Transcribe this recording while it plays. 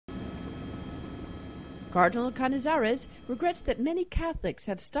Cardinal Cañizares regrets that many Catholics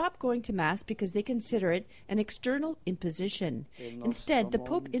have stopped going to Mass because they consider it an external imposition. Instead, the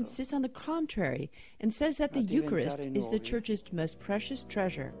Pope insists on the contrary and says that the Eucharist is the Church's most precious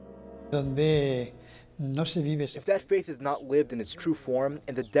treasure. If that faith is not lived in its true form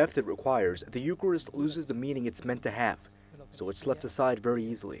and the depth it requires, the Eucharist loses the meaning it's meant to have, so it's left aside very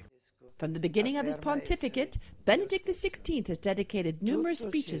easily. From the beginning of his pontificate, Benedict XVI has dedicated numerous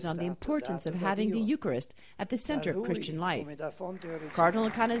speeches on the importance of having the Eucharist at the center of Christian life.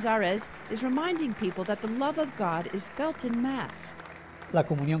 Cardinal Cañizares is reminding people that the love of God is felt in Mass.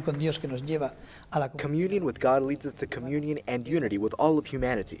 Communion with God leads us to communion and unity with all of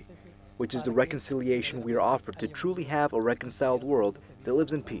humanity, which is the reconciliation we are offered to truly have a reconciled world that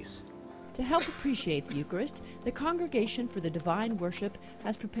lives in peace. To help appreciate the Eucharist, the Congregation for the Divine Worship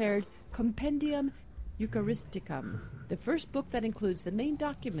has prepared Compendium Eucharisticum, the first book that includes the main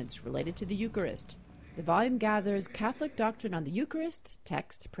documents related to the Eucharist. The volume gathers Catholic doctrine on the Eucharist,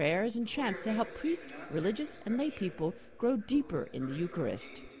 text, prayers, and chants to help priests, religious, and lay people grow deeper in the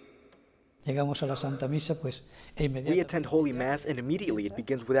Eucharist. We attend Holy Mass and immediately it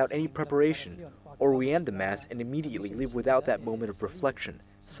begins without any preparation, or we end the Mass and immediately leave without that moment of reflection,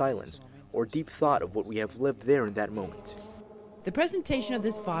 silence, or deep thought of what we have lived there in that moment. The presentation of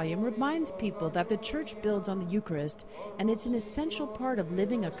this volume reminds people that the Church builds on the Eucharist, and it's an essential part of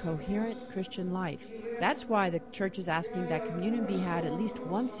living a coherent Christian life. That's why the Church is asking that communion be had at least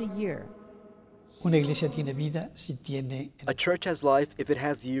once a year. A church has life if it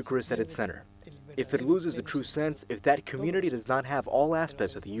has the Eucharist at its center. If it loses the true sense, if that community does not have all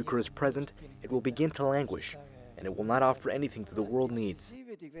aspects of the Eucharist present, it will begin to languish, and it will not offer anything that the world needs.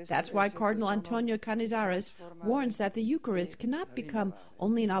 That's why Cardinal Antonio Cañizares warns that the Eucharist cannot become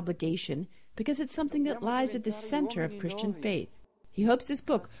only an obligation because it's something that lies at the center of Christian faith. He hopes this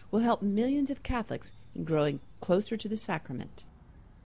book will help millions of Catholics in growing closer to the sacrament.